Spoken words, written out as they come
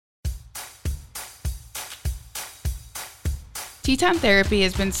Teton Therapy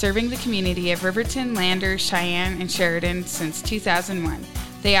has been serving the community of Riverton, Lander, Cheyenne, and Sheridan since 2001.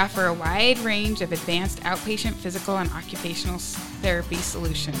 They offer a wide range of advanced outpatient physical and occupational therapy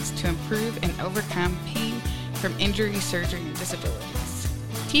solutions to improve and overcome pain from injury, surgery, and disabilities.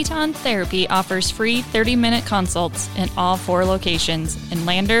 Teton Therapy offers free 30-minute consults in all 4 locations in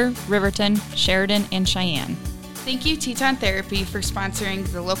Lander, Riverton, Sheridan, and Cheyenne. Thank you, Teton Therapy, for sponsoring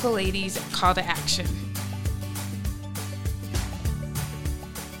the Local Ladies Call to Action.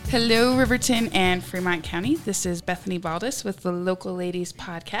 Hello, Riverton and Fremont County. This is Bethany Baldus with the Local Ladies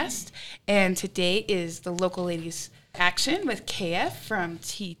Podcast, and today is the Local Ladies Action with KF from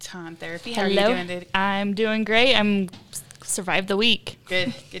Teton Therapy. How Hello. are you doing today? I'm doing great. I'm survived the week.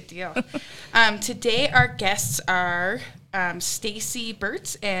 Good deal. Today our guests are Stacie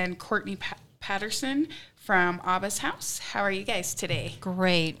Burtz and Courtney Patterson from Abba's house. How are you guys today?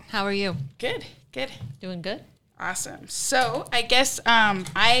 Great. How are you? Good. Doing good? Awesome. So I guess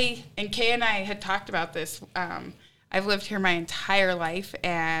I and Kay and I had talked about this. I've lived here my entire life,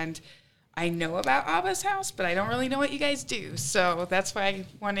 and I know about Abba's house, but I don't really know what you guys do. So that's why I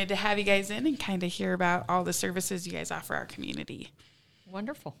wanted to have you guys in and kind of hear about all the services you guys offer our community.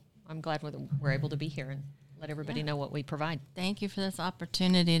 Wonderful. I'm glad we're able to be here and let everybody know what we provide. Thank you for this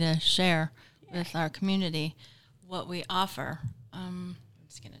opportunity to share with our community what we offer. I'm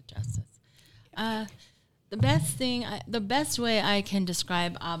just going to adjust this. The best way I can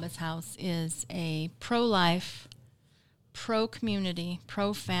describe Abba's house is a pro-life, pro-community,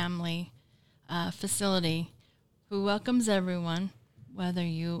 pro-family facility who welcomes everyone, whether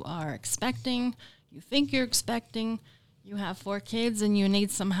you are expecting, you think you're expecting, you have 4 kids and you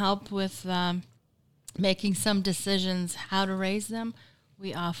need some help with making some decisions how to raise them.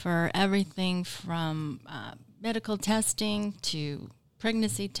 We offer everything from medical testing to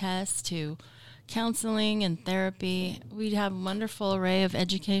pregnancy tests to counseling and therapy. We have a wonderful array of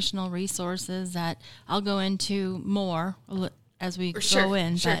educational resources that I'll go into more as we go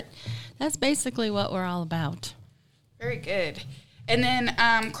in, but that's basically what we're all about. Very good. And then,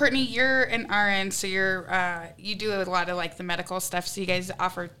 Courtney, you're an RN, so you do a lot of like the medical stuff. So you guys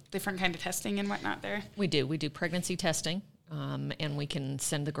offer different kind of testing and whatnot there. We do pregnancy testing, and we can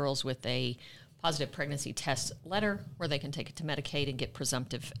send the girls with a positive pregnancy test letter where they can take it to Medicaid and get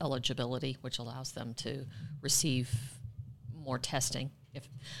presumptive eligibility, which allows them to receive more testing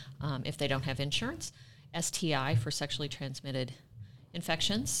if they don't have insurance. STI for sexually transmitted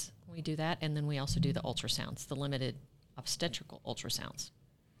infections, we do that, and then we also do the ultrasounds, the limited obstetrical ultrasounds.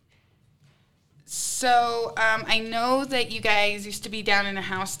 So I know that you guys used to be down in a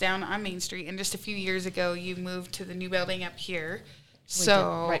house down on Main Street, and just a few years ago you moved to the new building up here. We did,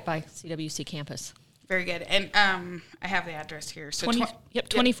 right by CWC campus. Very good. And I have the address here. So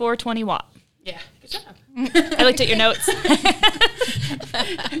 2420 Watt. Yeah, good job. I looked at your notes. You're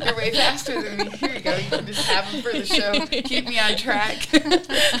way faster than me. Here you go. You can just have them for the show. Keep me on track.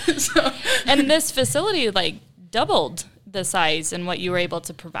 And this facility doubled the size and what you were able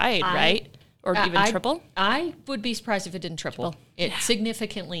to provide, right? Or even triple? I would be surprised if it didn't triple. It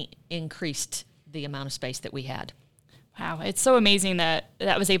significantly increased the amount of space that we had. Wow, it's so amazing that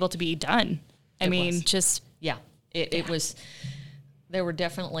was able to be done. It was. There were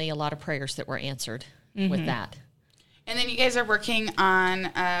definitely a lot of prayers that were answered with that. And then you guys are working on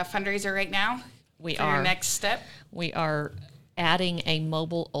a fundraiser right now. We for are. Your next step. We are adding a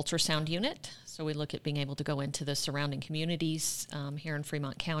mobile ultrasound unit. So we look at being able to go into the surrounding communities here in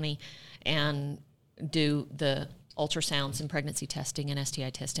Fremont County and do the ultrasounds and pregnancy testing and STI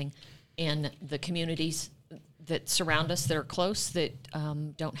testing in the communities that surround us that are close that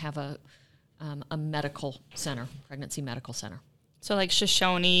don't have a medical center, pregnancy medical center. So like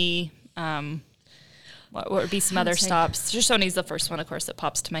Shoshone, what would be some other stops? Shoshone's the first one, of course, that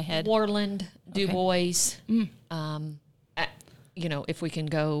pops to my head. Warland, Du Bois. If we can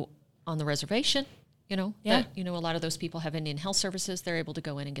go on the reservation, a lot of those people have Indian Health Services. They're able to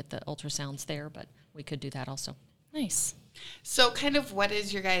go in and get the ultrasounds there, but we could do that also. Nice. So kind of what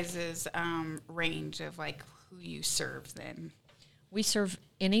is your guys' range of who you serve then? We serve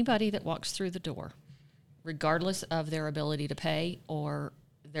anybody that walks through the door, regardless of their ability to pay or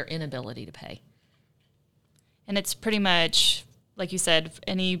their inability to pay. And it's pretty much, like you said,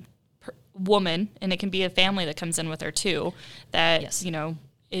 any woman, and it can be a family that comes in with her too, that,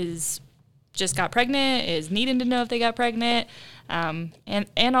 is just got pregnant, is needing to know if they got pregnant,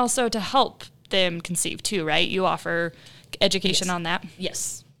 and also to help them conceive too, right? You offer education on that?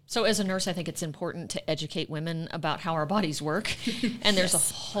 Yes. So as a nurse, I think it's important to educate women about how our bodies work. And there's a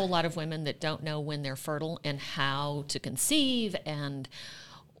whole lot of women that don't know when they're fertile and how to conceive and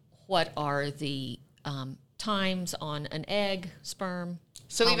what are the times on an egg, sperm.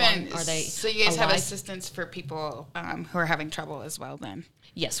 So How even long are they so, you guys have alive? assistance for people who are having trouble as well. Then,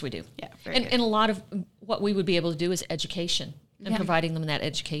 Yes, we do. yeah, very And, good. and a lot of what we would be able to do is education and providing them that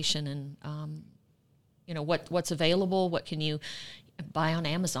education and, what's available, what can you buy on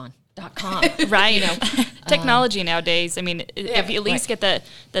Amazon.com. Right. Technology nowadays. I mean, if you at least right. get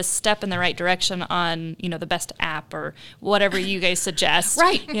the step in the right direction on, the best app or whatever you guys suggest,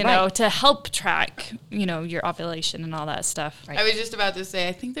 Right, to help track, your ovulation and all that stuff. Right. I was just about to say,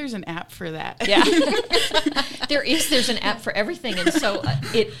 I think there's an app for that. Yeah. There's an app for everything, and so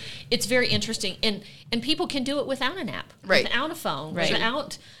it's very interesting, and people can do it without an app, Right. without a phone, Right.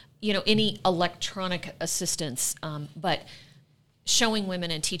 without any electronic assistance, but showing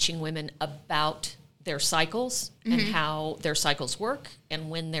women and teaching women about their cycles and how their cycles work and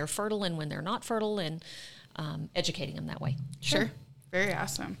when they're fertile and when they're not fertile, and educating them that way. Sure. Very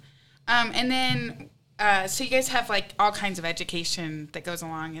awesome. And then, so you guys have like all kinds of education that goes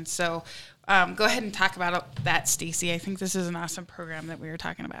along. And so go ahead and talk about that, Stacie. I think this is an awesome program that we were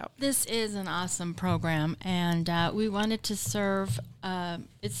talking about. This is an awesome program, and we wanted to serve,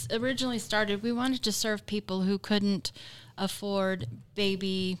 it's originally started, we wanted to serve people who couldn't afford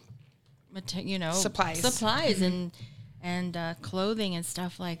baby, supplies and clothing and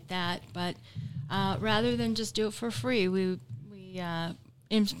stuff like that. But rather than just do it for free, we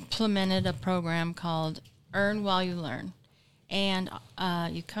implemented a program called Earn While You Learn. And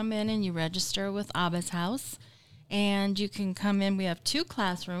you come in and you register with Abba's house, and you can come in. We have 2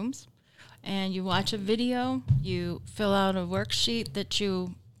 classrooms, and you watch a video. You fill out a worksheet that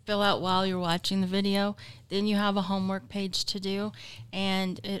you fill out while you're watching the video. Then you have a homework page to do,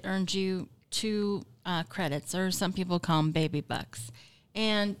 and it earns you 2 credits, or some people call them baby bucks.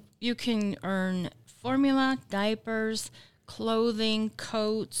 And you can earn formula, diapers, clothing,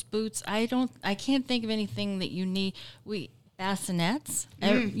 coats, boots. I can't think of anything that you need. Bassinets.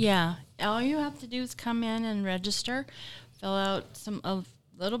 Yeah. All you have to do is come in and register, fill out a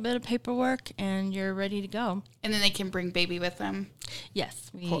little bit of paperwork, and you're ready to go. And then they can bring baby with them.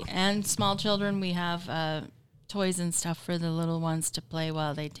 Yes. Cool. And small children, we have toys and stuff for the little ones to play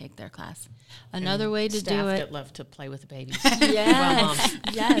while they take their class. Another way to Staff do it. that love to play with the babies. Yes.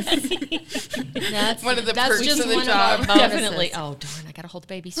 Yes. That's One of the that's perks just of the one job. Of our bonuses. Definitely. Oh, darn, I got to hold the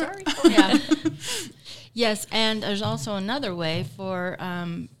baby. Sorry. Yeah. Yes, and there's also another way for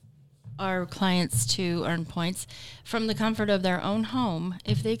our clients to earn points from the comfort of their own home.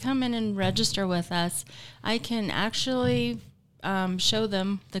 If they come in and register with us, I can actually show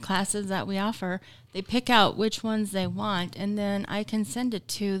them the classes that we offer. They pick out which ones they want, and then I can send it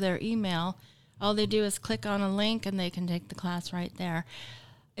to their email. All they do is click on a link, and they can take the class right there.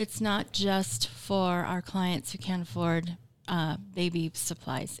 It's not just for our clients who can't afford baby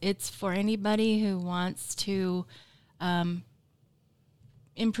supplies. It's for anybody who wants to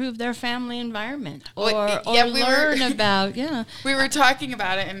improve their family environment or learn about, We were talking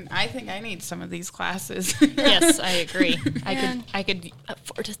about it, and I think I need some of these classes. Yes, I agree. I could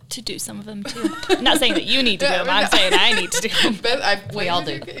afford to do some of them too. I'm not saying that you need to do them. I'm saying I need to do them. But We all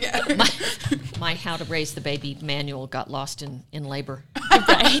do. Yeah. My How to Raise the Baby manual got lost in labor.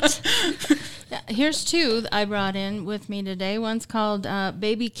 Right. Here's 2 I brought in with me today. One's called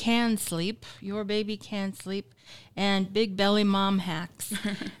Baby Can Sleep, Your Baby Can Sleep, and Big Belly Mom Hacks.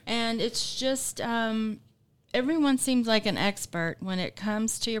 And it's just, everyone seems like an expert when it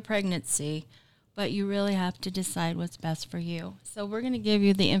comes to your pregnancy, but you really have to decide what's best for you. So we're going to give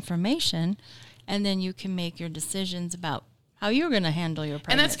you the information, and then you can make your decisions about how you're going to handle your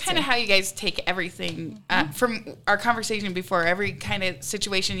pregnancy. And that's kind of how you guys take everything from our conversation before. Every kind of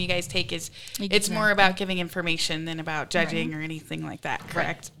situation you guys take is it's more about giving information than about judging or anything like that.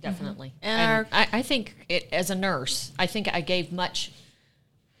 Correct? Definitely. And I think as a nurse, I think I gave much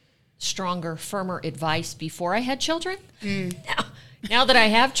stronger, firmer advice before I had children. Now that I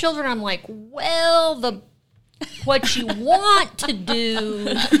have children, I'm like, well, what you want to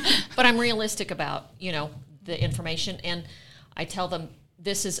do, but I'm realistic about, the information, and I tell them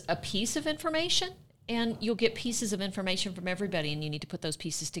this is a piece of information, and you'll get pieces of information from everybody, and you need to put those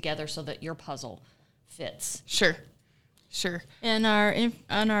pieces together so that your puzzle fits. Sure. And our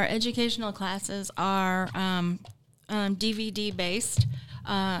educational classes are DVD based.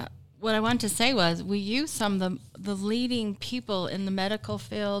 What I wanted to say was we use some of the leading people in the medical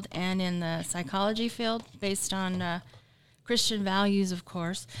field and in the psychology field based on Christian values, of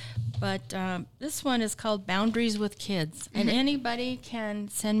course. But this one is called Boundaries with Kids. And anybody can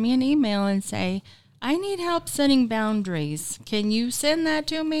send me an email and say, I need help setting boundaries. Can you send that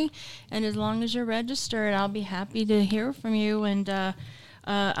to me? And as long as you're registered, I'll be happy to hear from you. And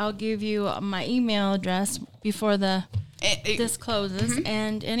I'll give you my email address before this closes,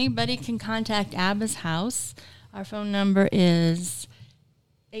 and anybody can contact Abba's house. Our phone number is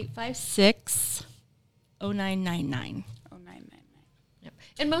 856-0999. Yep.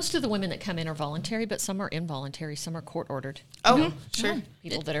 And most of the women that come in are voluntary, but some are involuntary. Some are court-ordered. Oh, sure.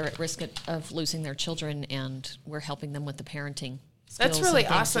 People that are at risk of losing their children, and we're helping them with the parenting skills. That's really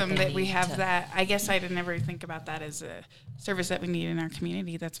and things awesome that we have to, that. I guess I didn't ever think about that as a service that we need in our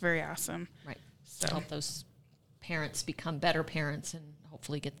community. That's very awesome. Right. So To help those parents become better parents and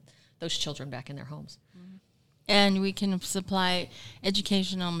hopefully get those children back in their homes. And we can supply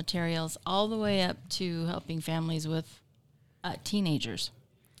educational materials all the way up to helping families with teenagers.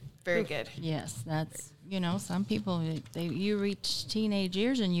 very good. Yes, that's, some people, you reach teenage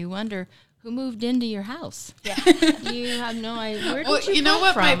years and you wonder who moved into your house. Yeah. You have no idea. Where Well, did you know come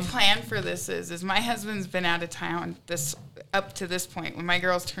what from? my plan for this is my husband's been out of town up to this point. When my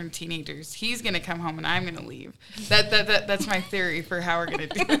girls turn teenagers, he's going to come home and I'm going to leave. That's my theory for how we're going to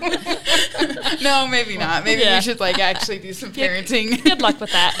do it. No, maybe not. Maybe we should actually do some parenting. Good luck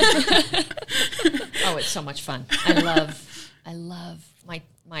with that. Oh, it's so much fun. I love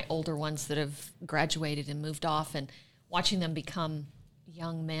my older ones that have graduated and moved off, and watching them become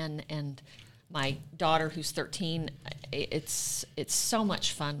young men. And my daughter, who's 13, it's so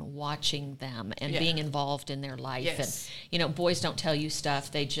much fun watching them and being involved in their life. Yes. And boys don't tell you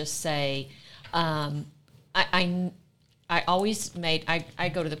stuff; they just say, I always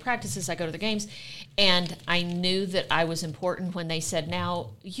I go to the practices, I go to the games, and I knew that I was important when they said, "Now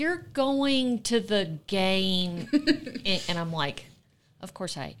you're going to the game," and I'm like, Of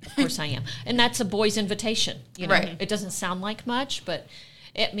course I am. And that's a boy's invitation. Right. It doesn't sound like much, but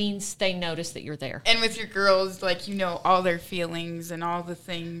it means they notice that you're there. And with your girls, all their feelings and all the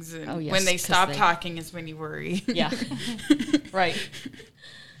things. And when they stop talking is when you worry. Yeah. Right.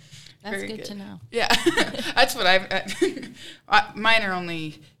 That's Very good to know. Yeah. That's what mine are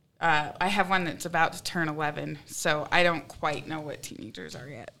only, I have one that's about to turn 11, so I don't quite know what teenagers are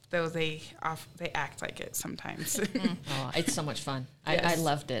yet, though they act like it sometimes. Oh, it's so much fun. Yes. I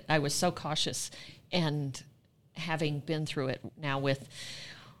loved it. I was so cautious, and having been through it now with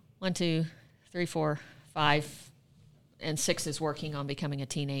 1, 2, 3, 4, 5, and 6 is working on becoming a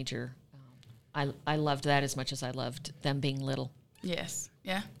teenager. I loved that as much as I loved them being little. Yes.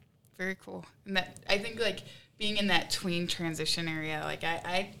 Yeah. Very cool. And that, I think being in that tween transition area,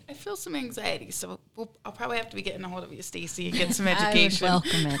 I feel some anxiety. So I'll probably have to be getting a hold of you, Stacie, and get some education. I would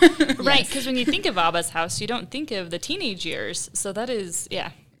welcome it. Right, because when you think of Abba's house, you don't think of the teenage years. So that is,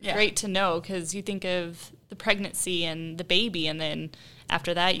 great to know, because you think of the pregnancy and the baby, and then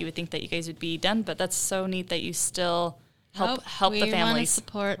after that, you would think that you guys would be done. But that's so neat that you still help the families. We want to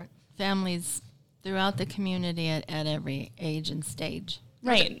support families throughout the community at every age and stage.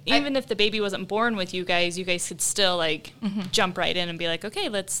 Right. Even if the baby wasn't born with you guys could still jump right in and be like, okay,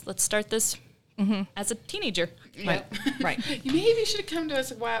 let's start this as a teenager. Yep. Right. You maybe should have come to us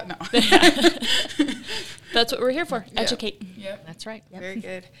a while. No. That's what we're here for. Educate. Yep. That's right. Yep. Very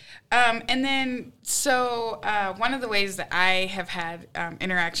good. And then, one of the ways that I have had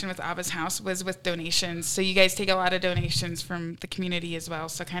interaction with Abba's house was with donations. So you guys take a lot of donations from the community as well.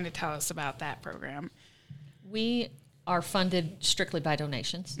 So kind of tell us about that program. We are funded strictly by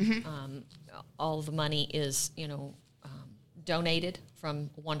donations. All the money is, donated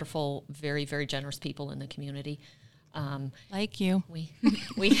from wonderful, very, very generous people in the community. Like you. We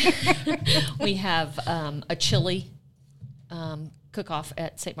have a chili cook-off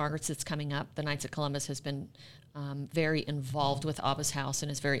at St. Margaret's that's coming up. The Knights of Columbus has been very involved with Abba's house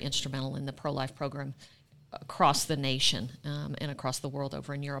and is very instrumental in the pro-life program across the nation and across the world,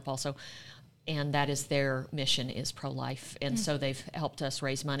 over in Europe also. And that is their mission, is pro-life. And so they've helped us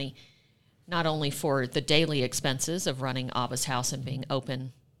raise money not only for the daily expenses of running Abba's house and being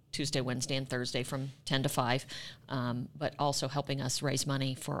open Tuesday, Wednesday, and Thursday from 10 to 5, but also helping us raise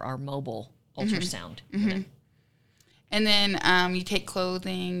money for our mobile ultrasound unit. And then you take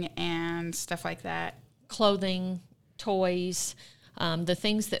clothing and stuff like that. Clothing, toys. The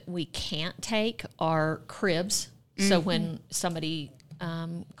things that we can't take are cribs. So when somebody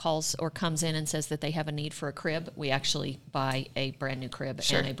calls or comes in and says that they have a need for a crib, we actually buy a brand new crib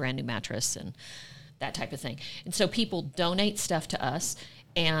and a brand new mattress and that type of thing. And so people donate stuff to us,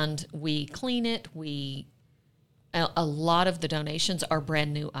 and we clean it. A lot of the donations are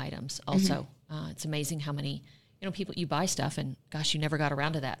brand new items also. It's amazing how many people, you buy stuff and gosh, you never got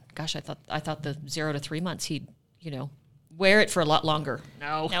around to that. Gosh, I thought the 0 to 3 months he'd wear it for a lot longer.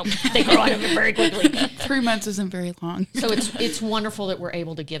 Nope. They grow out of it very quickly. 3 months isn't very long. So it's wonderful that we're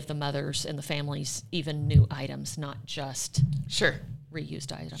able to give the mothers and the families even new items, not just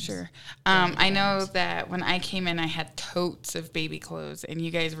reused items. Sure. I know that when I came in, I had totes of baby clothes, and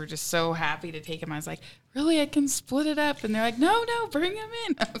you guys were just so happy to take them. I was like, really, I can split it up? And they're like, no, bring them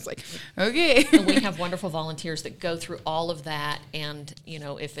in. I was like, okay. And we have wonderful volunteers that go through all of that, and,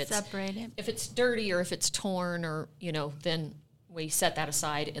 if it's separate it. If it's dirty or if it's torn or, then we set that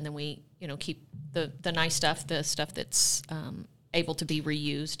aside, and then we, keep the nice stuff, the stuff that's able to be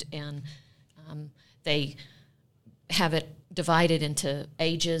reused, and they have it divided into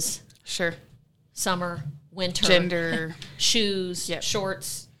ages. Sure. Summer, winter, gender, shoes,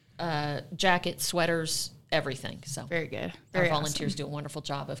 shorts, jackets, sweaters, everything. So very good. Our volunteers do a wonderful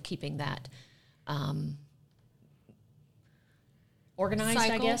job of keeping that organized,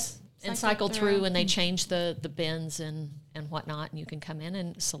 I guess, and cycle through, and they change the bins and whatnot, and you can come in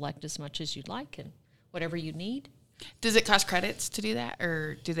and select as much as you'd like and whatever you need. Does it cost credits to do that,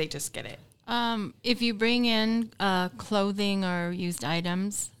 or do they just get it? If you bring in clothing or used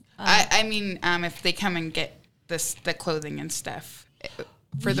items. I mean, if they come and get the clothing and stuff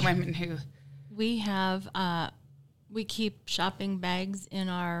for the women who. We have, we keep shopping bags in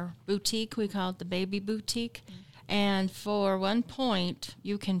our boutique. We call it the baby boutique. Mm-hmm. And for one point,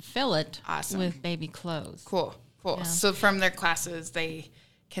 you can fill it with baby clothes. Cool. Yeah. So from their classes,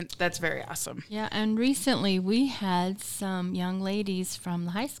 that's very awesome. Yeah, and recently we had some young ladies from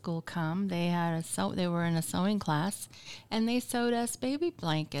the high school come. They were in a sewing class, and they sewed us baby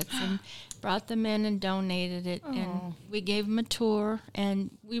blankets and brought them in and donated it. Oh. And we gave them a tour,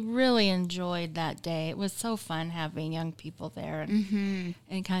 and we really enjoyed that day. It was so fun having young people there and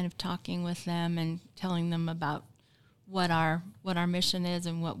kind of talking with them and telling them about what our mission is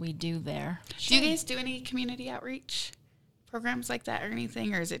and what we do there. Do you guys do any community outreach programs like that or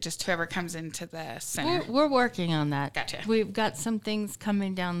anything, or is it just whoever comes into the center? We're working on that. Gotcha. We've got some things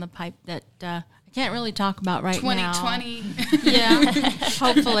coming down the pipe that I can't really talk about right 2020. now. 2020. Yeah,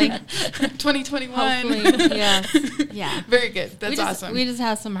 hopefully. 2021. Hopefully, yes. Yeah. Very good. That's awesome. We just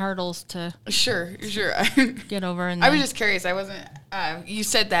have some hurdles to sure get over. And I was just curious. I wasn't, you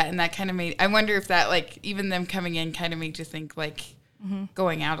said that, and that kind of made, I wonder if that, like, even them coming in kind of made you think, like,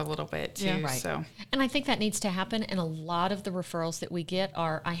 going out a little bit too. Yeah, right. So, and I think that needs to happen. And a lot of the referrals that we get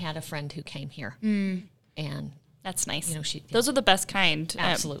are, I had a friend who came here, and that's nice. Those are the best kind.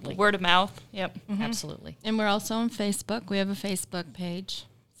 Absolutely, word of mouth. Yep, absolutely. And we're also on Facebook. We have a Facebook page,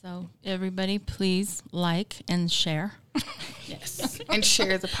 so everybody please like and share. Yes, and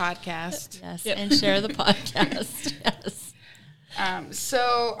share the podcast. Yes, and share the podcast. Yes.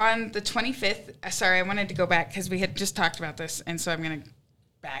 So on the 25th, sorry, I wanted to go back because we had just talked about this, and so I'm going to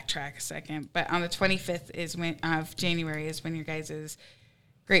backtrack a second. But on the 25th of January is when your guys'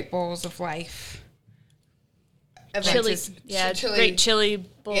 Great Bowls of Life event chili, is. chili, Great Chili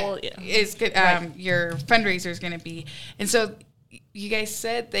Bowl. Yeah. Is good. Your fundraiser is going to be. And so you guys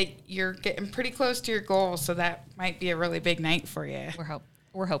said that you're getting pretty close to your goal, so that might be a really big night for you.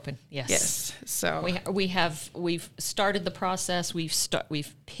 We're hoping, yes. Yes. So we've started the process.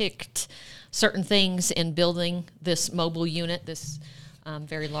 We've picked certain things in building this mobile unit. This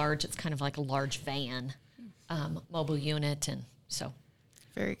very large. It's kind of like a large van mobile unit, and so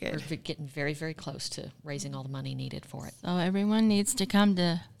very good. We're getting very, very close to raising all the money needed for it. So everyone needs to come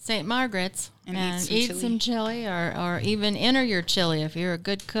to St. Margaret's and eat some chili, or even enter your chili if you're a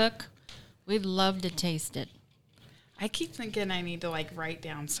good cook. We'd love to taste it. I keep thinking I need to like write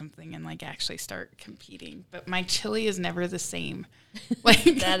down something and like actually start competing, but my chili is never the same. Like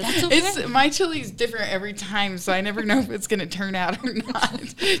my chili is different every time, so I never know if it's going to turn out or not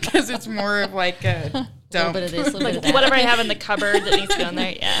because it's more of like a dump. Little bit of this, little bit of that. Whatever I have in the cupboard that needs to go in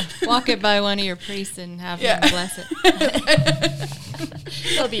there. Yeah, walk it by one of your priests and have them bless it.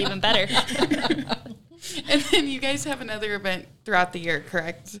 It'll be even better. And then you guys have another event throughout the year,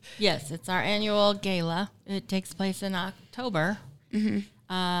 correct? Yes, it's our annual gala. It takes place in October.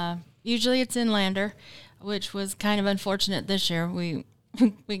 Usually it's in Lander, which was kind of unfortunate this year. We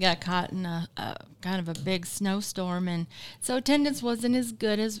got caught in a kind of a big snowstorm, and so attendance wasn't as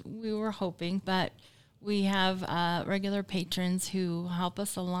good as we were hoping, but we have regular patrons who help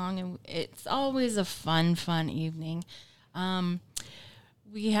us along, and it's always a fun evening.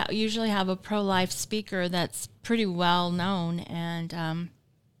 We usually have a pro-life speaker that's pretty well known, and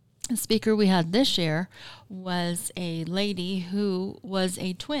the speaker we had this year was a lady who was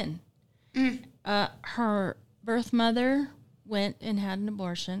a twin. Her birth mother went and had an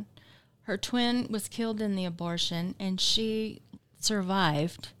abortion. Her twin was killed in the abortion, and she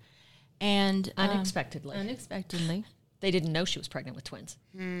survived. And unexpectedly. They didn't know she was pregnant with twins.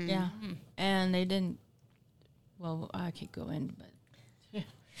 Yeah, and they didn't. Well, I could go in, but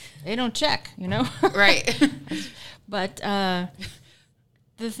they don't check, Right. But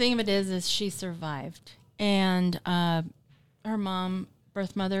the thing of it is she survived. And her mom,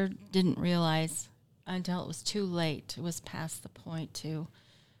 birth mother, didn't realize until it was too late. It was past the point to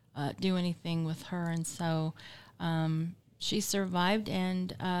do anything with her. And so she survived,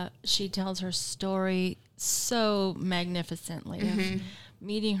 and she tells her story so magnificently of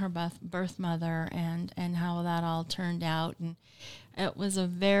meeting her birth mother and how that all turned out. And it was a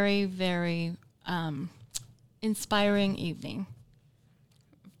very, very inspiring evening.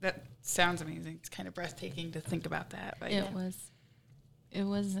 That sounds amazing. It's kind of breathtaking to think about that. But it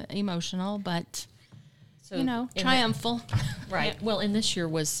was emotional, but So triumphal. Right. Well, and this year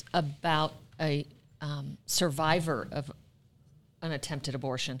was about a survivor of an attempted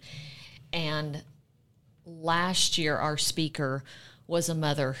abortion. And last year, our speaker was a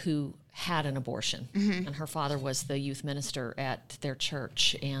mother who had an abortion, and her father was the youth minister at their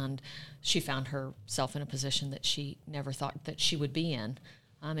church, and she found herself in a position that she never thought that she would be in.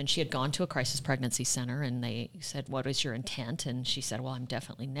 And she had gone to a crisis pregnancy center, and they said, "What is your intent?" And she said, "Well, I'm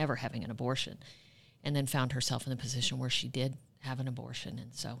definitely never having an abortion." And then found herself in the position where she did have an abortion.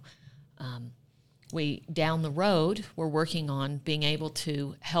 And so we, down the road, we're working on being able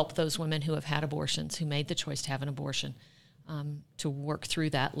to help those women who have had abortions, who made the choice to have an abortion, to work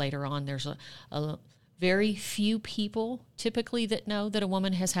through that later on. There's a very few people typically that know that a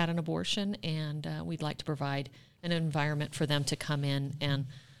woman has had an abortion, and we'd like to provide an environment for them to come in and,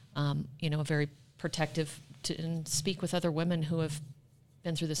 very protective and speak with other women who have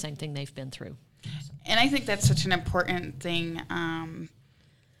been through the same thing they've been through. And I think that's such an important thing.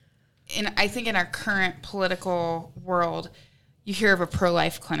 I think in our current political world, you hear of a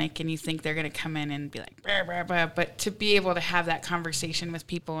pro-life clinic and you think they're going to come in and be like, blah, blah, blah. But to be able to have that conversation with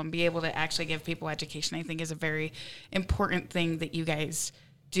people and be able to actually give people education, I think is a very important thing that you guys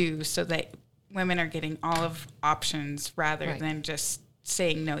do, so that women are getting all of options rather than just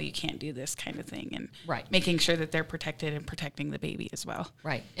saying, no, you can't do this kind of thing, and making sure that they're protected and protecting the baby as well.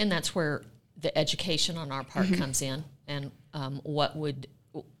 Right. And that's where the education on our part comes in, and what would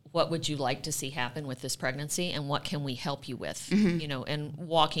you like to see happen with this pregnancy, and what can we help you with, and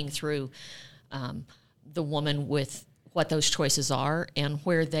walking through the woman with what those choices are and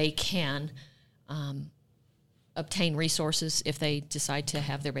where they can obtain resources if they decide to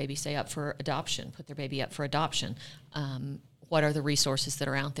have their baby put their baby up for adoption. What are the resources that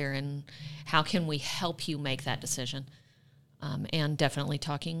are out there, and how can we help you make that decision? And definitely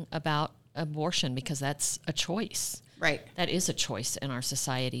talking about abortion, because that's a choice. Right. That is a choice in our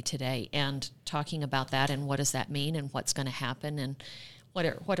society today, and talking about that and what does that mean and what's going to happen and what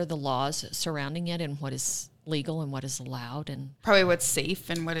are the laws surrounding it and what is legal and what is allowed, and probably what's safe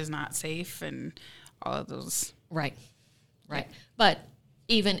and what is not safe and all of those. Right. But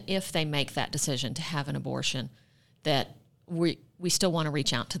even if they make that decision to have an abortion, that we still want to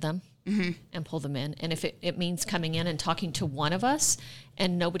reach out to them and pull them in. And if it means coming in and talking to one of us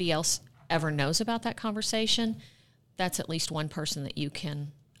and nobody else ever knows about that conversation, that's at least one person that you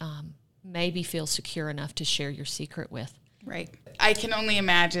can maybe feel secure enough to share your secret with. Right. I can only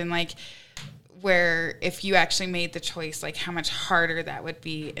imagine, where if you actually made the choice, how much harder that would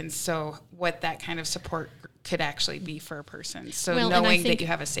be, and so what that kind of support could actually be for a person. So knowing that you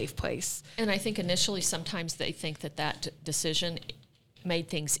have a safe place. And I think initially sometimes they think that decision made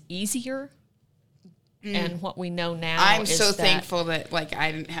things easier. And what we know now I'm is so thankful that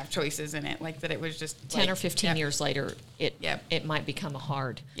I didn't have choices in it, that it was just 10 or 15 years later, it might become a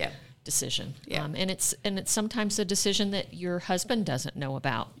hard decision. And it's sometimes a decision that your husband doesn't know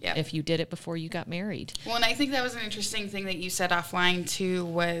about if you did it before you got married. Well, and I think that was an interesting thing that you said offline too,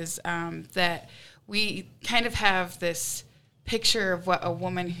 was that we kind of have this picture of what a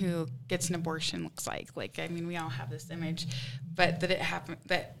woman who gets an abortion looks like. We all have this image, but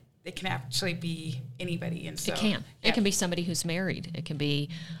that it can actually be anybody. And so it can. It can be somebody who's married. It can be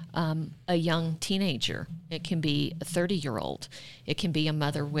a young teenager. It can be a 30-year-old. It can be a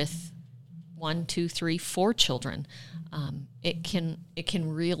mother with 1, 2, 3, 4 children. It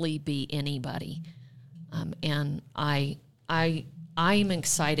can really be anybody. And I'm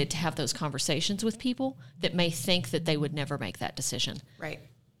excited to have those conversations with people that may think that they would never make that decision. Right.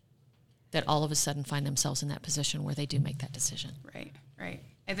 That all of a sudden find themselves in that position where they do make that decision. Right.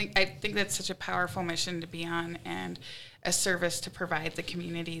 I think that's such a powerful mission to be on, and a service to provide the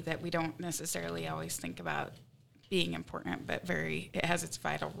community that we don't necessarily always think about being important, but it has its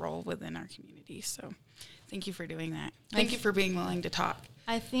vital role within our community. So thank you for doing that. Thank you for being willing to talk.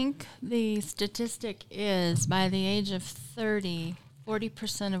 I think the statistic is by the age of 30,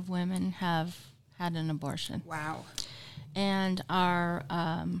 40% of women have had an abortion. Wow. And our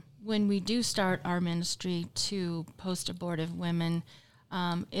when we do start our ministry to post-abortive women,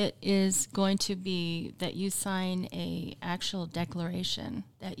 It is going to be that you sign a actual declaration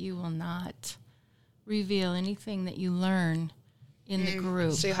that you will not reveal anything that you learn in the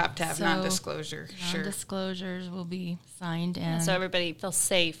group. So you'll have to have non-disclosure. Sure. Non-disclosures will be signed. And so everybody feels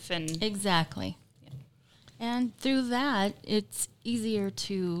safe. And exactly. Yeah. And through that, it's easier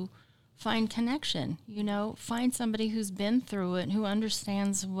to find connection, find somebody who's been through it, who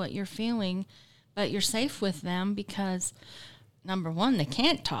understands what you're feeling, but you're safe with them because, number one, they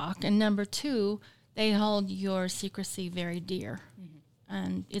can't talk, and number two, they hold your secrecy very dear,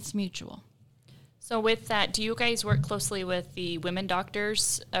 and it's mutual. So with that, do you guys work closely with the women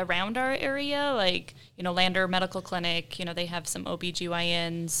doctors around our area? Like, Lander Medical Clinic, they have some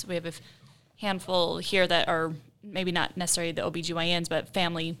OBGYNs. We have a handful here that are maybe not necessarily the OBGYNs, but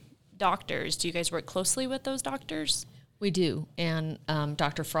family doctors. Do you guys work closely with those doctors? We do, and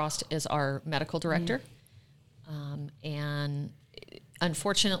Dr. Frost is our medical director. And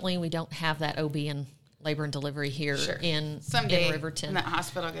unfortunately, we don't have that OB in labor and delivery here in Riverton. When that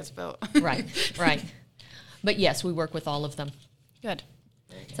hospital gets built. Right. But yes, we work with all of them. Good.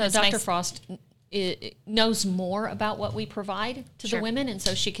 So Dr. Frost knows more about what we provide to the women, and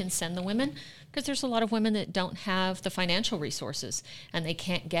so she can send the women, because there's a lot of women that don't have the financial resources, and they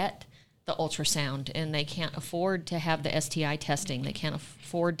can't get the ultrasound, and they can't afford to have the STI testing. They can't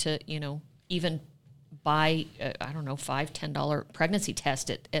afford to, even buy, $5, $10 pregnancy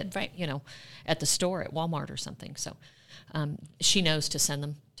test at the store at Walmart or something. So she knows to send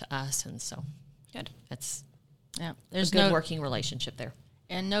them to us, and so that's there's a good working relationship there.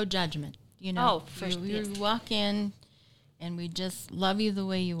 And no judgment. You walk in, and we just love you the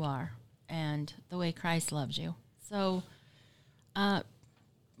way you are, and the way Christ loves you. So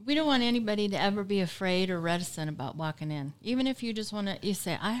we don't want anybody to ever be afraid or reticent about walking in. Even if you just want to, you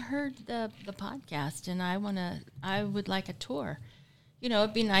say, I heard the podcast, and I would like a tour.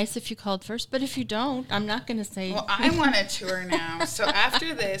 It'd be nice if you called first, but if you don't, I'm not going to say. Well, I want a tour now. So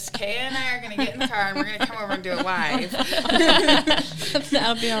after this, Kay and I are going to get in the car, and we're going to come over and do it live.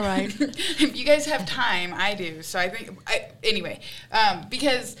 That'll be all right. If you guys have time, I do. So I think,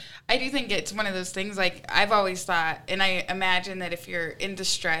 because I do think it's one of those things, like I've always thought, and I imagine that if you're in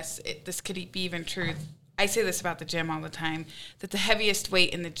distress, this could be even true. I say this about the gym all the time, that the heaviest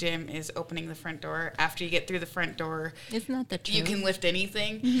weight in the gym is opening the front door. After you get through the front door, isn't that the truth? You can lift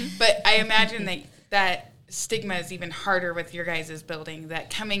anything. Mm-hmm. But I imagine that stigma is even harder with your guys' building,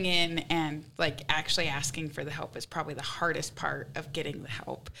 that coming in and like actually asking for the help is probably the hardest part of getting the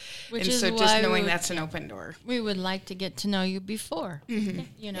help. Which and is so why just knowing that's an open door. We would like to get to know you before,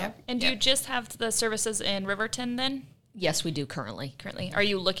 Yep. And do you just have the services in Riverton then? Yes, we do currently. Are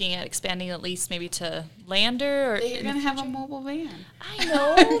you looking at expanding at least maybe to Lander? Or they're going to have a mobile van. I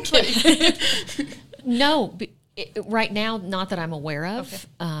know. No, right now, not that I'm aware of,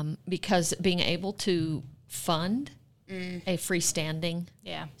 because being able to fund a freestanding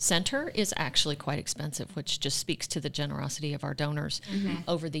center is actually quite expensive, which just speaks to the generosity of our donors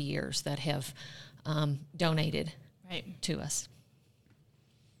over the years that have donated to us.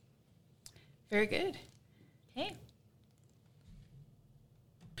 Very good. Okay.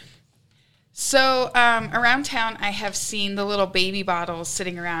 So around town, I have seen the little baby bottles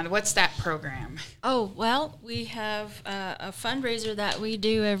sitting around. What's that program? Oh, well, we have a fundraiser that we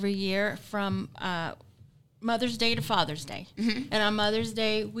do every year from Mother's Day to Father's Day. Mm-hmm. And on Mother's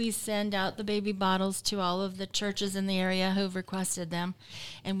Day, we send out the baby bottles to all of the churches in the area who've requested them.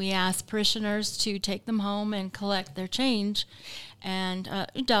 And we ask parishioners to take them home and collect their change. And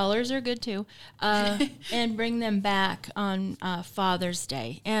dollars are good too, and bring them back on Father's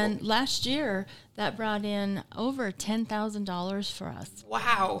Day. And last year, that brought in over $10,000 for us.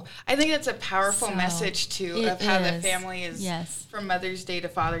 Wow. I think that's a powerful message, too, of how the family is from Mother's Day to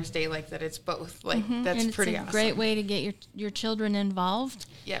Father's Day, like that it's both. Like, that's and pretty it's a awesome. Great way to get your children involved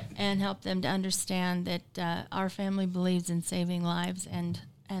and help them to understand that our family believes in saving lives, and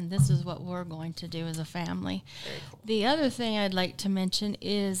this is what we're going to do as a family. Very cool. The other thing I'd like to mention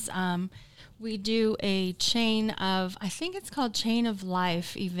is we do a I think it's called Chain of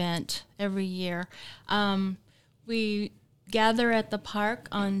Life event every year. We gather at the park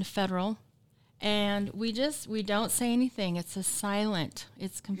on Federal, and we don't say anything.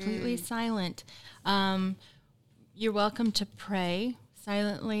 It's completely silent. You're welcome to pray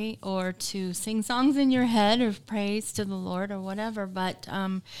silently or to sing songs in your head of praise to the Lord or whatever, but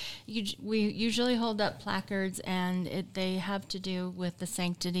we usually hold up placards, and they have to do with the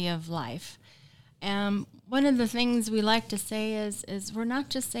sanctity of life. One of the things we like to say is we're not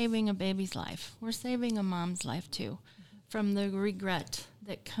just saving a baby's life, we're saving a mom's life too, from the regret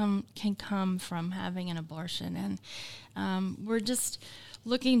that can come from having an abortion. And we're just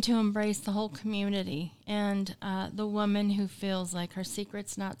looking to embrace the whole community. And the woman who feels like her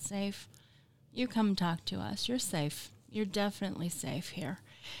secret's not safe, you come talk to us. You're safe. You're definitely safe here.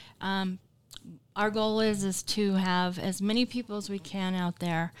 Our goal is to have as many people as we can out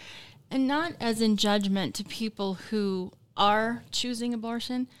there, and not as in judgment to people who are choosing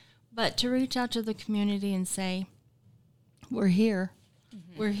abortion, but to reach out to the community and say, we're here.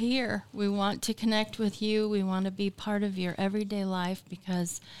 Mm-hmm. We're here. We want to connect with you. We want to be part of your everyday life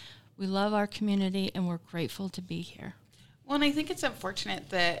because we love our community and we're grateful to be here. Well, and I think it's unfortunate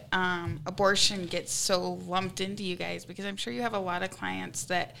that abortion gets so lumped into you guys, because I'm sure you have a lot of clients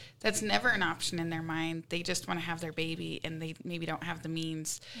that's never an option in their mind. They just want to have their baby, and they maybe don't have the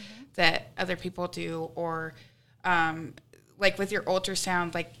means that other people do. Or like with your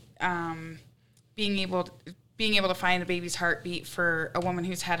ultrasound, like being able to find the baby's heartbeat for a woman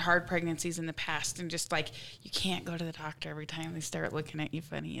who's had hard pregnancies in the past, and just like, you can't go to the doctor every time they start looking at you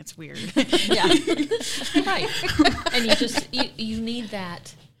funny. It's weird. Yeah. Right. And you need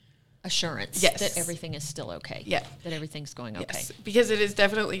that assurance that everything is still okay. Yeah. That everything's going okay. Yes, because it is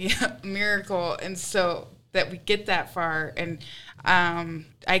definitely a miracle. And so that we get that far. And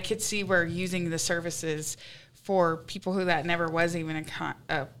I could see where using the services for people who that never was even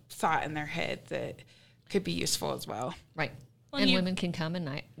a thought in their head that could be useful as well. Right. Well, and women can come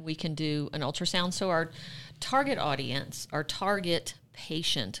and we can do an ultrasound. So our target audience, our target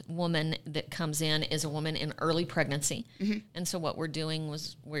patient woman that comes in is a woman in early pregnancy. Mm-hmm. And so what we're doing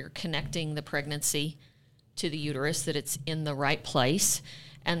was we're connecting the pregnancy to the uterus, that it's in the right place,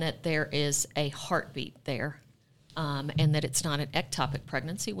 and that there is a heartbeat there. And that it's not an ectopic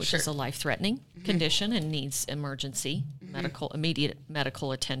pregnancy, which is a life-threatening condition and needs emergency immediate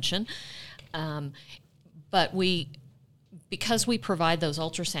medical attention. But because we provide those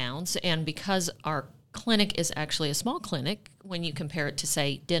ultrasounds, and because our clinic is actually a small clinic when you compare it to,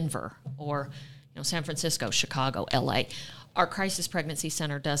 say, Denver or San Francisco, Chicago, LA, our crisis pregnancy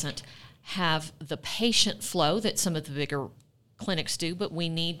center doesn't have the patient flow that some of the bigger clinics do, but we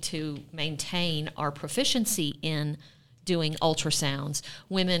need to maintain our proficiency in doing ultrasounds.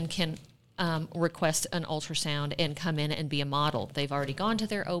 Women can request an ultrasound and come in and be a model. They've already gone to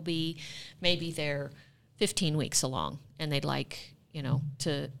their OB, maybe they're 15 weeks along, and they'd like,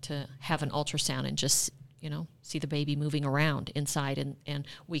 to have an ultrasound and just, see the baby moving around inside, and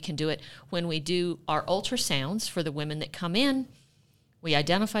we can do it. When we do our ultrasounds for the women that come in, we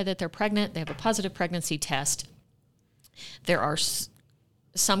identify that they're pregnant, they have a positive pregnancy test. There are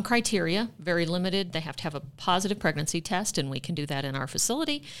some criteria, very limited. They have to have a positive pregnancy test, and we can do that in our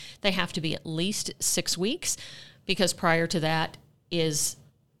facility. They have to be at least 6 weeks, because prior to that is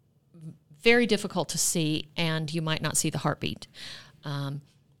very difficult to see, and you might not see the heartbeat.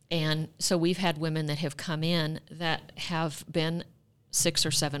 And so we've had women that have come in that have been 6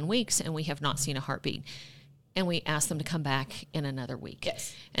 or 7 weeks, and we have not seen a heartbeat. And we ask them to come back in another week.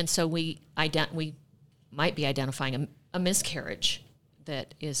 Yes. And so we might be identifying a miscarriage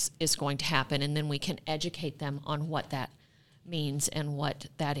that is going to happen, and then we can educate them on what that means and what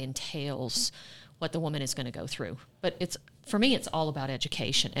that entails, what the woman is going to go through. But for me, it's all about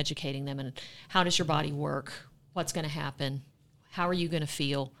educating them, and how does your body work, what's going to happen, how are you going to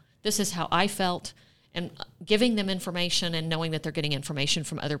feel, this is how I felt, and giving them information and knowing that they're getting information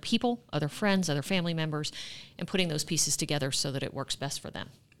from other people, other friends, other family members, and putting those pieces together so that it works best for them.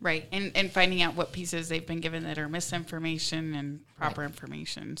 Right, and finding out what pieces they've been given that are misinformation and proper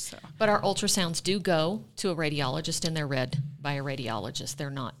information. So, but our ultrasounds do go to a radiologist, and they're read by a radiologist. They're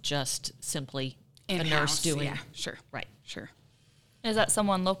not just simply a nurse doing. Yeah, sure. Right. Sure. Is that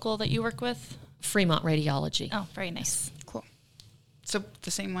someone local that you work with? Fremont Radiology. Oh, very nice. Cool. So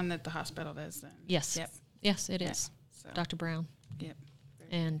the same one that the hospital does then? Yes. Yep. Yes, it is. So. Dr. Brown. Yep.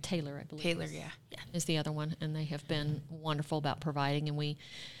 And Taylor, I believe. Taylor, yeah, is the other one, and they have been wonderful about providing, and we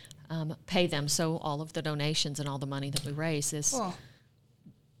pay them. So all of the donations and all the money that we raise is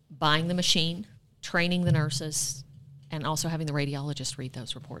buying the machine, training the nurses, and also having the radiologist read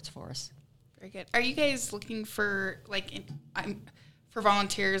those reports for us. Very good. Are you guys looking for for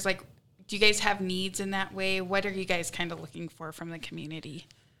volunteers? Like, do you guys have needs in that way? What are you guys kind of looking for from the community?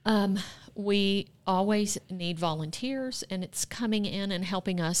 We always need volunteers, and it's coming in and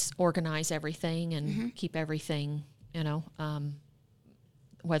helping us organize everything and keep everything,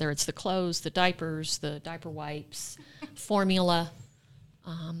 whether it's the clothes, the diapers, the diaper wipes, formula.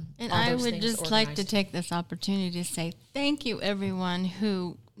 And I would just like to take this opportunity to say thank you, everyone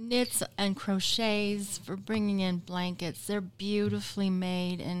who knits and crochets, for bringing in blankets. They're beautifully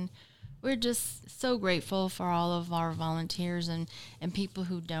made and we're just so grateful for all of our volunteers and people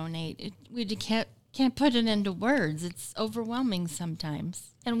who donate. We can't put it into words. It's overwhelming sometimes.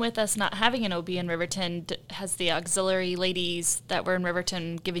 And with us not having an OB in Riverton, has the auxiliary ladies that were in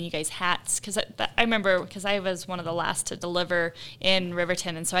Riverton given you guys hats? Because I remember, because I was one of the last to deliver in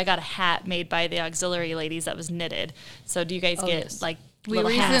Riverton, and so I got a hat made by the auxiliary ladies that was knitted. So do you guys get like we little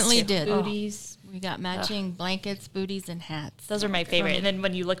recently hats? did Booties. We got matching blankets, booties, and hats. Those are my favorite. And then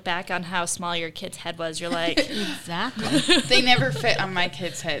when you look back on how small your kid's head was, you're like, Exactly. They never fit on my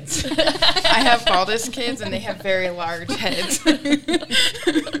kids' heads. I have Baldus kids, and they have very large heads.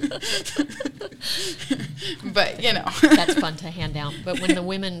 But, That's fun to hand out. But when the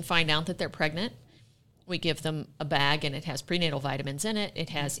women find out that they're pregnant, we give them a bag, and it has prenatal vitamins in it.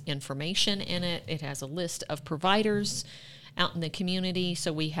 It has information in it. It has a list of providers out in the community.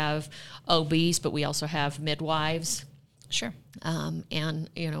 So we have OBs, but we also have midwives. sure. And,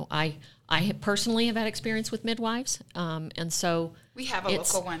 I personally have had experience with midwives. And so we have a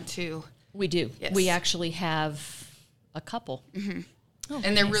local one, too. we do. Yes. We actually have a couple. Mm-hmm. Oh,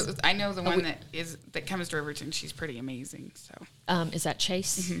 And they're nice. really, I know the one that comes to Riverton. She's pretty amazing. So Is that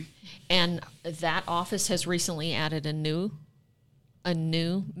Chase? Mm-hmm. And that office has recently added a new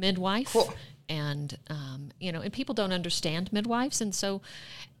midwife. Cool. And, and people don't understand midwives. And so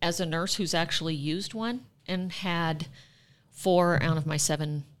as a nurse who's actually used one and had 4 out of my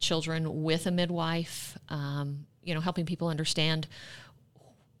 7 children with a midwife, helping people understand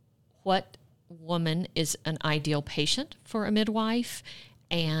what woman is an ideal patient for a midwife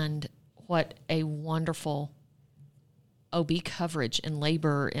and what a wonderful OB coverage and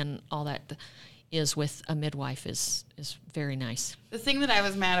labor and all that is with a midwife is very nice. the thing that I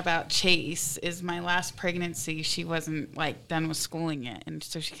was mad about Chase is my last pregnancy, she wasn't done with schooling yet. And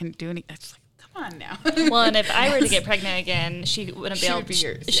so she couldn't do anything. It's come on now. Well, and if I were to get pregnant again, she wouldn't be She able. would be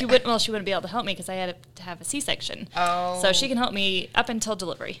yours, She yeah. would. Well, she wouldn't be able to help me because I had to have a C-section. Oh. So she can help me up until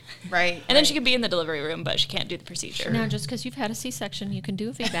delivery, Right. and then she can be in the delivery room, but she can't do the procedure. Now, just because you've had a C-section, you can do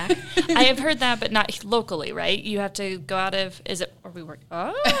a VBAC. I have heard that, but not locally, right? You have to go out of. Is it? Are we working?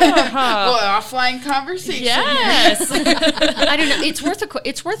 Oh. Well, offline conversation. Yes. I don't know.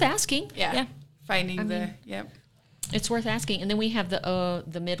 It's worth asking. Yeah. Yeah. Finding yep. It's worth asking. And then we have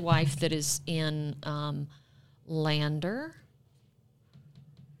the midwife that is in Lander,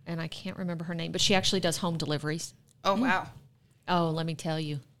 and I can't remember her name, but she actually does home deliveries. Oh, wow. Oh, let me tell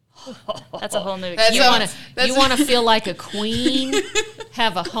you. That's a whole new. That's experience. You want to feel like a queen?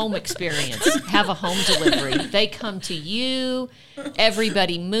 Have a home experience. Have a home delivery. They come to you.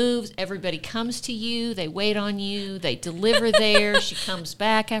 Everybody moves. Everybody comes to you. They wait on you. They deliver there. She comes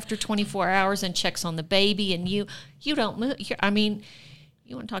back after 24 hours and checks on the baby, and you don't move. You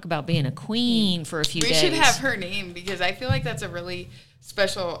want to talk about being a queen for a few days. We should have her name because I feel like that's a really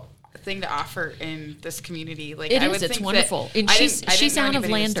special thing to offer in this community. It is. It's wonderful. And she's out of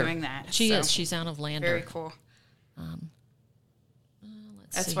Lander. Doing that, she is. She's out of Lander. Very cool.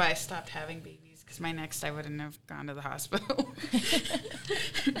 Let's That's see. why I stopped having babies because my next I wouldn't have gone to the hospital.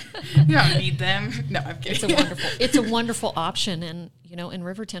 You don't need them. No, I'm kidding. It's a wonderful option, and in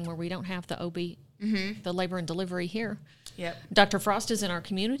Riverton where we don't have the OB, the labor and delivery here. Yep. Dr. Frost is in our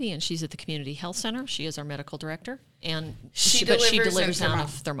community, and she's at the Community Health Center. She is our medical director, and She but she delivers delivers in out of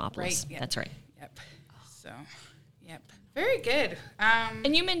Thermopolis. Thermopolis. Right, yep. That's right. Yep. So, yep. Very good.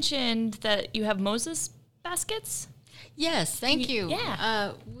 And you mentioned that you have Moses baskets. Yes, thank you.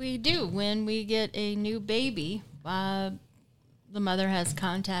 Yeah. We do. When we get a new baby, the mother has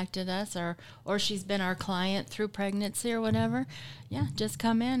contacted us or she's been our client through pregnancy or whatever. Yeah, just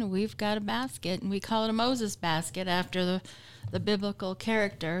come in. We've got a basket, and we call it a Moses basket after the biblical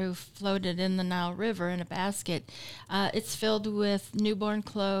character who floated in the Nile River in a basket. It's filled with newborn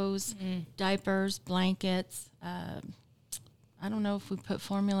clothes, diapers, blankets. I don't know if we put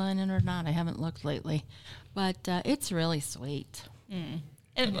formula in it or not. I haven't looked lately. But it's really sweet. And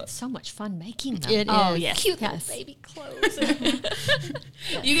it's so much fun making them. It Oh, is. yes. Cute Yes. little baby clothes.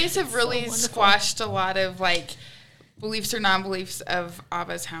 You guys have really squashed a lot of beliefs or non-beliefs of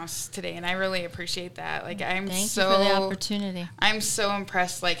Abba's house today, and I really appreciate that. Thank you for the opportunity. I'm so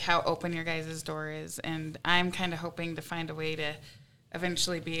impressed how open your guys' door is, and I'm kind of hoping to find a way to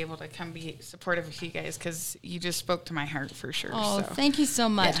eventually be able to come be supportive of you guys because you just spoke to my heart for sure. Oh, so. thank you so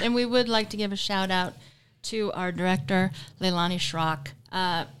much. Yeah. And we would like to give a shout out to our director, Leilani Schrock.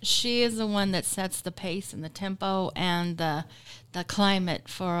 She is the one that sets the pace and the tempo and the climate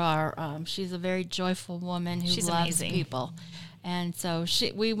for our, she's a very joyful woman who She's loves amazing. people. And so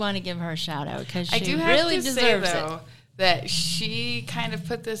we want to give her a shout out because I she do have really to deserves say, though, that she kind of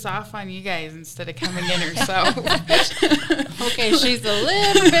put this off on you guys instead of coming in herself. Okay, she's a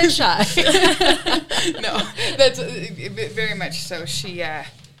little bit shy. No, that's very much so. She, I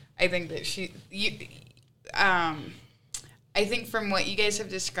think that I think from what you guys have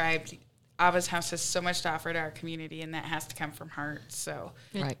described, Abba's house has so much to offer to our community, and that has to come from heart. So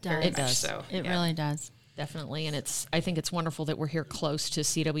Right. It does. So It really does. Definitely, and I think it's wonderful that we're here close to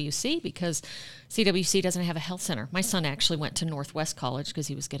CWC because CWC doesn't have a health center. My son actually went to Northwest College because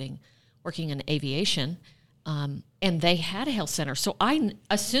he was working in aviation, and they had a health center. So I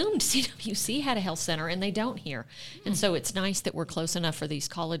assumed CWC had a health center, and they don't here. And so it's nice that we're close enough for these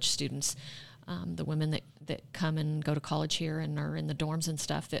college students, the women that come and go to college here and are in the dorms and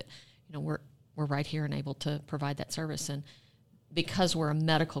stuff. That we're right here and able to provide that service. And because we're a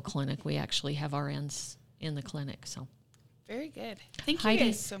medical clinic, we actually have RNs in the clinic. So very good. Thank Heidi,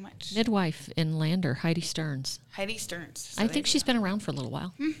 you guys so much. Midwife in Lander, Heidi Stearns. Heidi Stearns. So I think she's been around for a little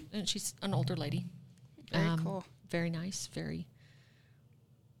while. And she's an older lady. Very cool. Very nice. Very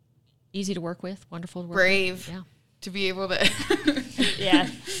easy to work with. Wonderful to work Brave. with. Yeah. To be able to. Yeah.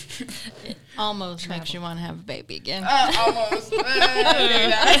 It almost makes you want to have a baby again. Almost. All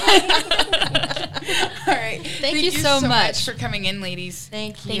right. Thank you so much for coming in, ladies.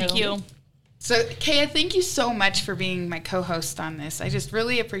 Thank you. Thank you. So, Kaya, thank you so much for being my co-host on this. I just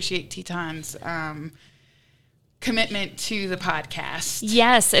really appreciate Teton's commitment to the podcast.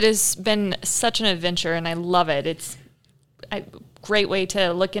 Yes, it has been such an adventure, and I love it. It's a great way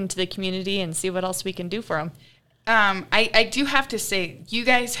to look into the community and see what else we can do for them. I do have to say, you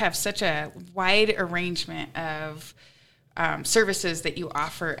guys have such a wide arrangement of services that you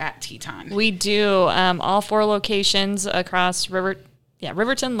offer at Teton. We do all 4 locations across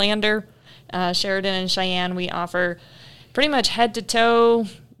Riverton, Lander, Sheridan, and Cheyenne. We offer pretty much head to toe,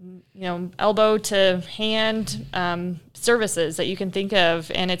 elbow to hand services that you can think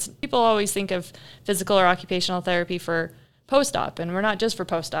of. And people always think of physical or occupational therapy for post-op, and we're not just for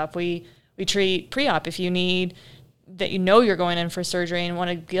post-op. We treat pre-op if you need that you're going in for surgery and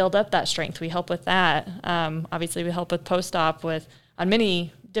want to build up that strength. We help with that. Obviously, we help with post-op on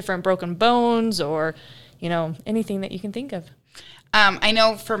many different broken bones or, anything that you can think of. I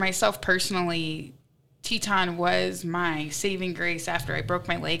know for myself personally, Teton was my saving grace after I broke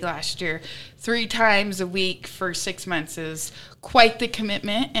my leg last year. 3 times a week for 6 months is quite the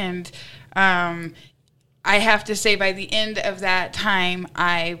commitment. And I have to say, by the end of that time,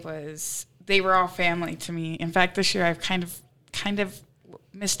 they were all family to me. In fact, this year I've kind of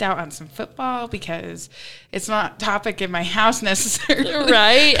missed out on some football because it's not topic in my house necessarily.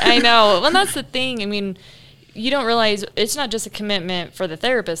 Right? I know. Well, that's the thing. I mean, you don't realize it's not just a commitment for the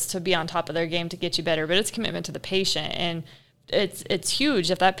therapist to be on top of their game to get you better, but it's a commitment to the patient. And it's huge.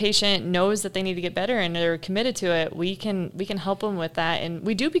 If that patient knows that they need to get better and they're committed to it, we can help them with that. And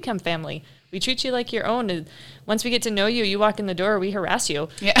we do become family. We treat you like your own. And once we get to know you, you walk in the door, we harass you.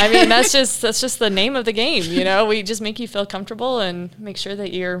 Yeah. I mean, that's just the name of the game. We just make you feel comfortable and make sure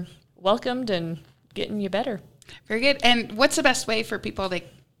that you're welcomed and getting you better. Very good. And what's the best way for people to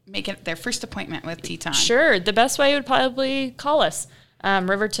make it their first appointment with Teton? Sure. The best way would probably call us.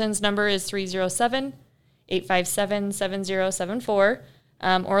 Riverton's number is 307-857-7074.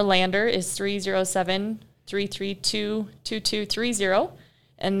 Or Lander is 307-332-2230.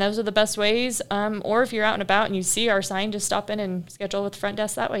 And those are the best ways. Or if you're out and about and you see our sign, just stop in and schedule with the front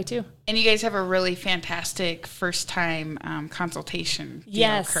desk that way too. And you guys have a really fantastic first-time consultation deal,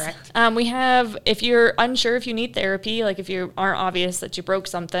 yes. Correct? We have, if you're unsure if you need therapy, like if you aren't obvious that you broke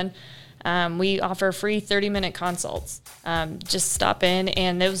something, we offer free 30-minute consults. Just stop in,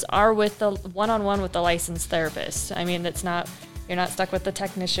 and those are with the one-on-one with the licensed therapist. I mean, you're not stuck with the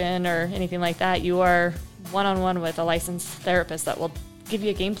technician or anything like that. You are one-on-one with a licensed therapist that will give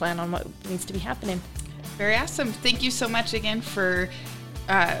you a game plan on what needs to be happening. Very awesome. Thank you so much again for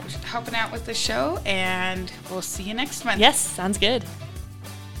helping out with the show, and we'll see you next month. Yes, sounds good.